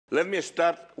Let me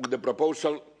start with the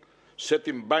proposal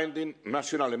setting binding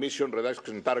national emission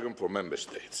reduction targets for Member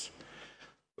States.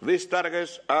 These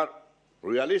targets are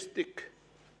realistic,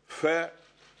 fair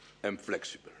and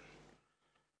flexible.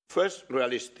 First,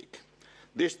 realistic.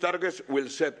 These targets will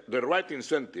set the right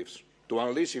incentives to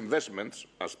unleash investments,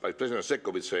 as President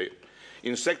Šefčovič said,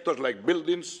 in sectors like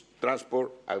buildings, transport,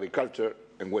 agriculture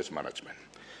and waste management.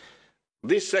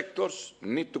 These sectors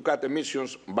need to cut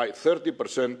emissions by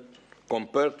 30%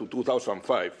 compared to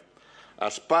 2005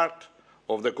 as part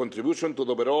of the contribution to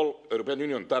the overall European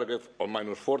Union target of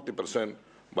minus 40%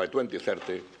 by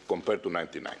 2030 compared to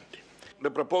 1990. The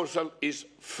proposal is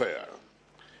fair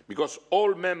because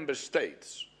all Member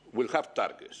States will have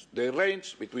targets. They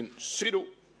range between 0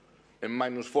 and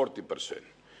minus 40%.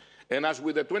 And as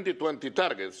with the 2020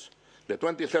 targets, the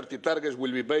 2030 targets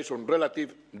will be based on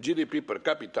relative GDP per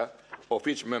capita of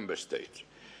each Member State.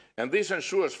 And this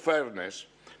ensures fairness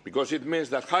because it means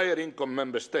that higher income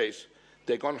Member States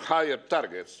take on higher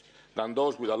targets than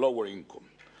those with a lower income.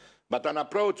 But an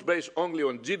approach based only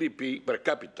on GDP per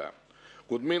capita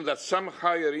would mean that some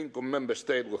higher income Member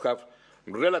States will have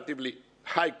relatively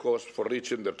high costs for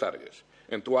reaching their targets.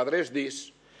 And to address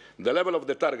this, the level of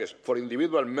the targets for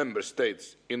individual Member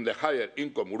States in the higher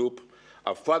income group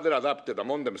are further adapted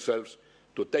among themselves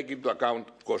to take into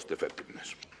account cost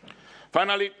effectiveness.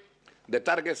 Finally, the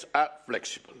targets are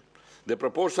flexible. The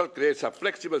proposal creates a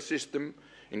flexible system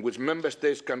in which Member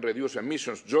States can reduce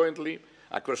emissions jointly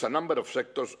across a number of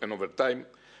sectors and over time,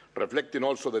 reflecting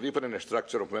also the different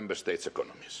structure of Member States'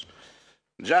 economies.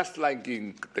 Just like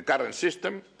in the current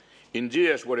system, in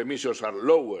years where emissions are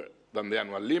lower than the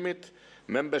annual limit,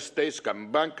 Member States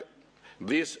can bank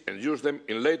this and use them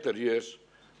in later years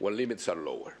when limits are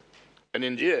lower. And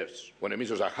in years when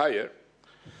emissions are higher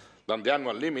than the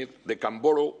annual limit, they can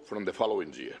borrow from the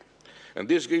following year. And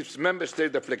this gives Member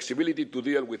States the flexibility to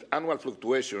deal with annual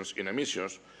fluctuations in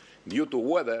emissions due to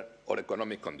weather or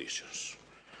economic conditions.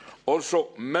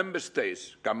 Also, Member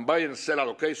States can buy and sell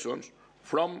allocations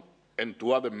from and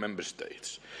to other Member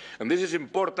States. And this is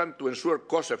important to ensure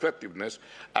cost effectiveness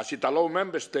as it allows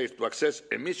Member States to access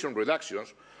emission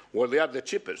reductions where they are the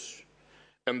cheapest,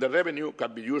 and the revenue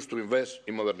can be used to invest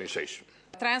in modernization.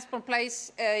 Transport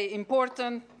plays an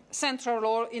important central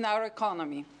role in our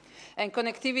economy, and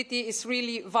connectivity is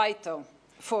really vital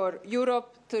for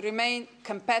Europe to remain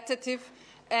competitive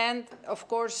and, of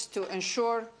course, to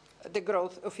ensure the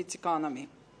growth of its economy.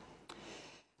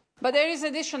 But there is an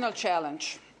additional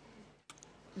challenge.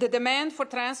 The demand for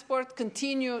transport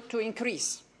continues to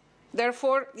increase.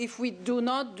 Therefore, if we do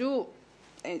not do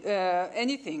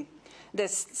anything, the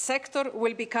sector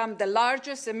will become the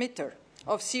largest emitter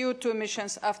of CO2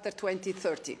 emissions after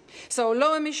 2030. So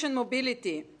low-emission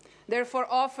mobility, therefore,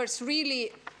 offers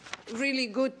really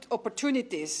good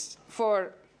opportunities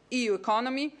for EU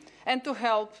economy and to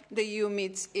help the EU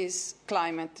meet its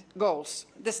climate goals.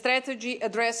 The strategy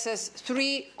addresses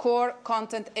 3 core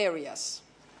content areas.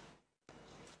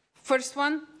 First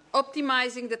one,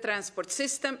 optimizing the transport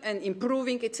system and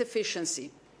improving its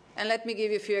efficiency. And let me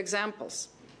give you a few examples.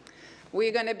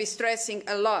 We're going to be stressing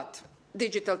a lot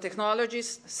digital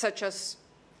technologies such as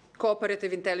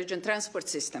cooperative intelligent transport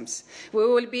systems. We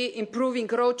will be improving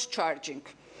road charging,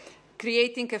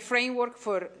 creating a framework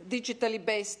for digitally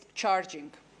based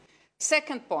charging.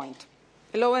 Second point,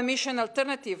 low-emission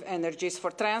alternative energies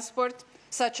for transport,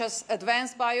 such as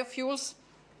advanced biofuels,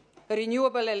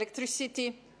 renewable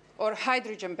electricity, or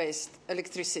hydrogen-based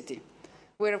electricity.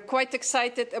 We're quite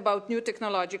excited about new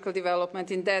technological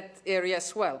development in that area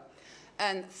as well.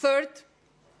 And third,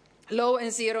 low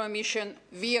and zero-emission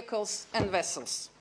vehicles and vessels.